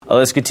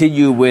Let's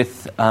continue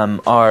with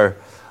our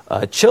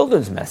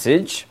children's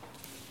message.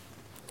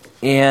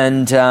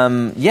 And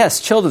yes,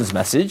 children's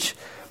message.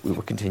 We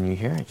will continue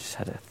here. I just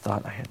had a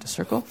thought I had to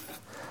circle.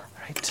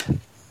 All right.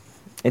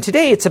 And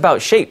today it's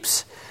about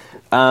shapes.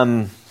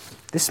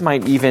 This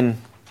might even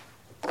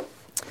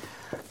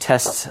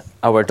test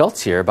our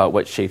adults here about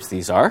what shapes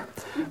these are.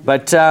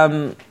 But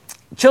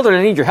children,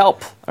 I need your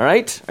help. All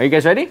right? Are you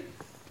guys ready?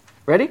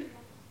 Ready?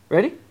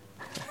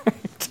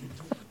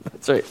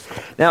 That's right.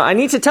 Now, I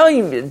need to tell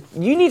you,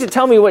 you need to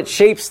tell me what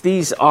shapes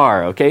these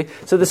are, okay?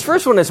 So this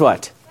first one is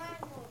what?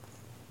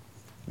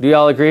 Do you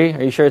all agree?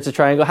 Are you sure it's a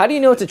triangle? How do you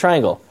know it's a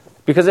triangle?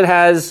 Because it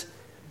has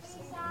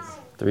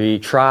three,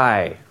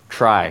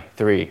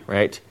 three,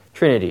 right?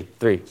 Trinity,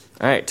 three.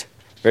 All right.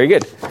 Very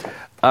good.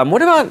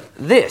 What about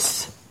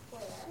this?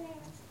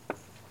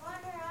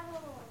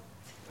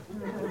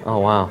 Oh,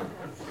 wow.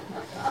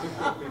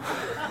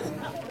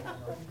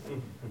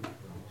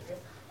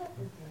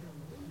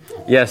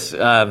 Yes,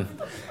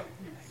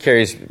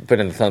 Carrie's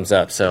putting the thumbs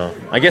up, so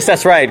I guess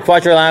that's right.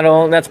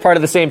 Quadrilateral, that's part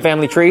of the same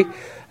family tree.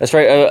 That's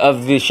right,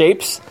 of the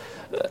shapes.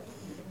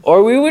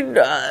 Or we would,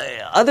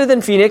 other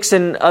than Phoenix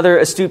and other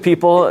astute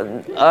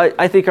people,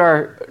 I think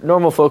our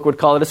normal folk would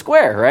call it a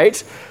square,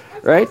 right?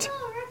 Right?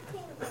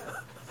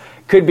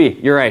 Could be.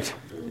 You're right.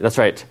 That's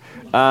right.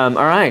 All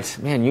right.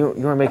 Man,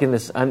 you are making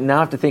this. I now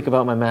have to think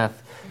about my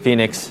math,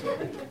 Phoenix.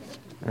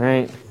 All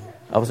right.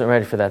 I wasn't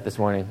ready for that this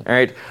morning. All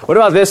right. What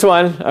about this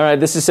one? All right.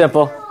 This is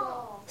simple.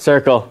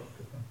 Circle.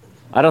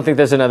 I don't think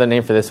there's another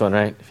name for this one,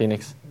 right,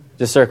 Phoenix?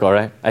 Just circle,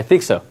 right? I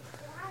think so.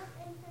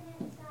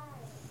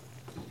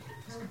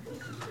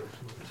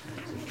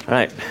 All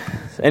right.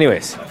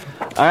 Anyways. All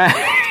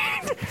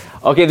right.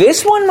 Okay,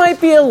 this one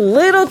might be a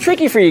little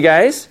tricky for you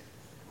guys.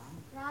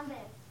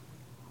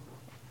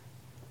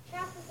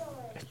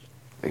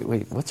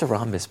 Wait, what's a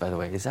rhombus, by the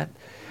way? Is that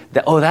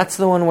that's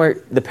the one where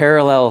the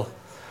parallel...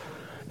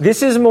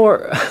 This is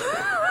more...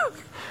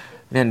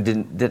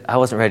 Man, I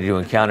wasn't ready to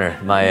encounter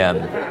my...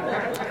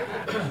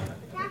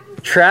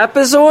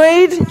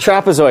 Trapezoid,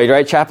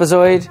 right?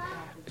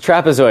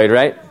 Trapezoid,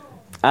 right?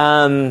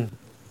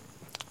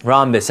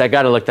 Rhombus, I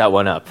got to look that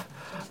one up.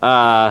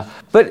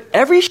 But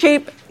every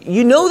shape,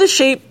 you know the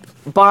shape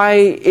by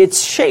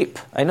its shape.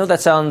 I know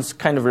that sounds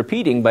kind of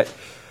repeating, but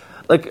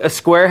like a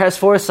square has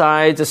four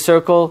sides, a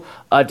circle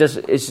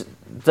as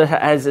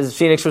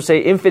Phoenix would say,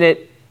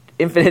 infinite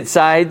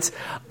sides.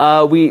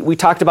 We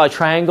talked about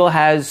triangle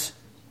has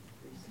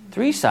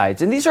three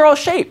sides, and these are all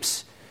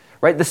shapes,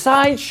 right? The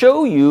sides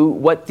show you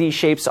what these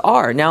shapes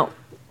are. Now,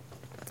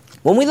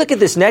 when we look at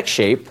this next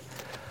shape,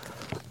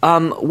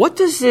 what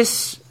does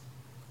this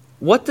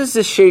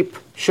shape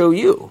show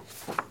you?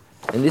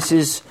 And this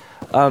is,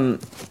 the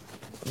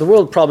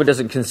world probably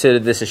doesn't consider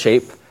this a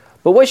shape,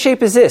 but what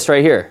shape is this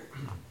right here?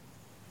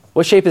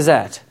 What shape is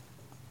that?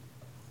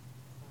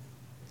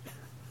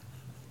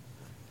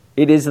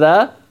 It is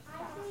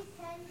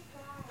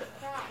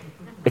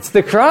it's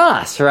the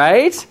cross,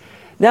 right?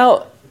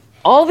 Now,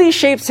 all these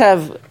shapes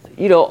have,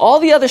 all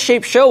the other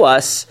shapes show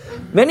us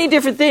many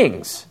different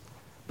things.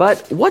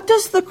 But what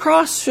does the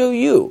cross show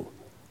you?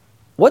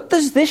 What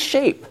does this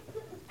shape?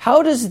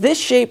 How does this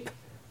shape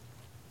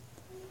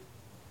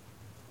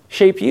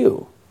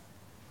you?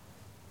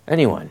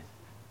 Anyone?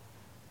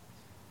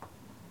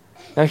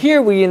 Now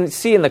here we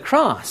see in the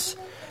cross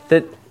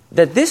that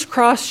this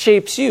cross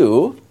shapes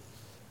you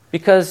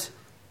because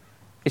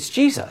it's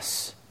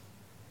Jesus.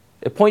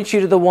 It points you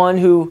to the one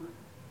who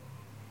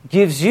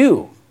gives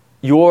you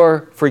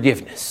your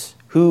forgiveness,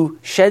 who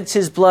sheds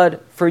his blood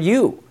for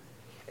you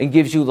and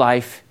gives you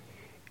life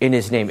in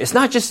his name. It's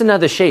not just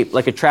another shape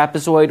like a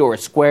trapezoid or a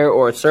square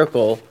or a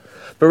circle,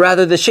 but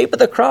rather the shape of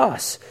the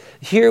cross.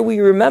 Here we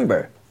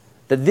remember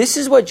that this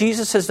is what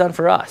Jesus has done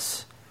for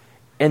us.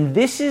 And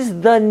this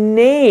is the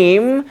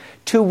name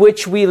to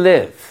which we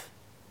live.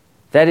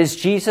 That is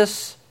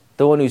Jesus,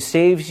 the one who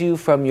saves you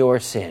from your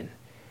sin.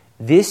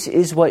 This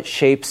is what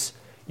shapes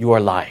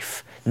your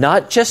life.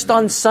 Not just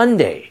on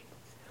Sunday,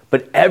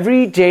 but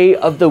every day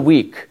of the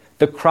week.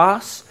 The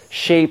cross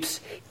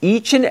shapes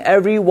each and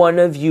every one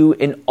of you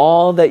in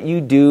all that you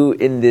do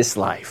in this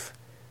life.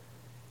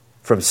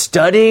 From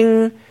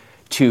studying,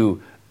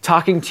 to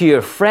talking to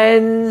your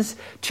friends,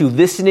 to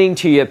listening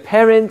to your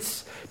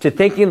parents, to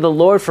thanking the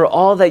Lord for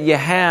all that you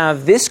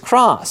have, this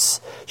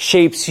cross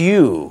shapes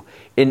you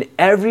in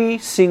every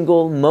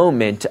single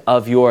moment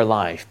of your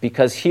life.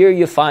 Because here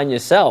you find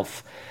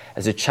yourself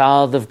as a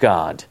child of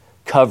God,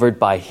 covered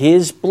by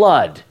his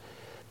blood,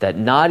 that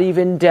not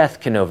even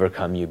death can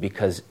overcome you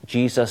because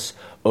Jesus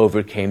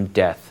overcame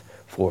death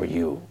for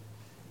you.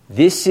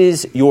 This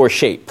is your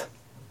shape.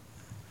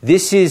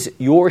 This is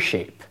your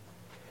shape.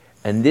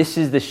 And this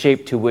is the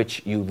shape to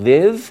which you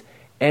live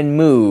and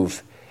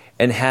move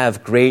and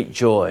have great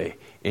joy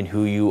in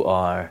who you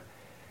are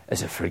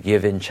as a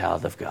forgiven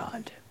child of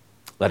God.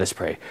 Let us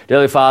pray.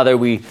 Dearly Father,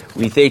 we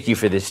thank you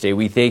for this day.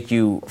 We thank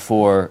you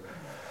for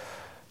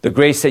the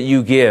grace that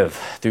you give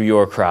through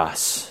your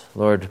cross.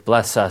 Lord,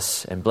 bless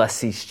us and bless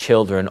these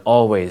children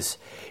always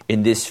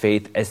in this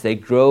faith as they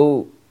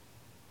grow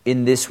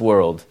in this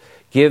world.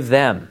 Give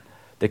them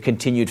the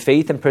continued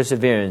faith and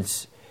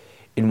perseverance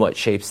in what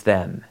shapes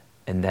them,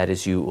 and that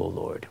is you, O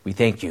Lord. We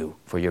thank you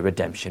for your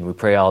redemption. We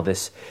pray all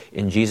this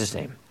in Jesus'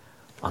 name.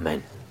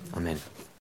 Amen. Amen.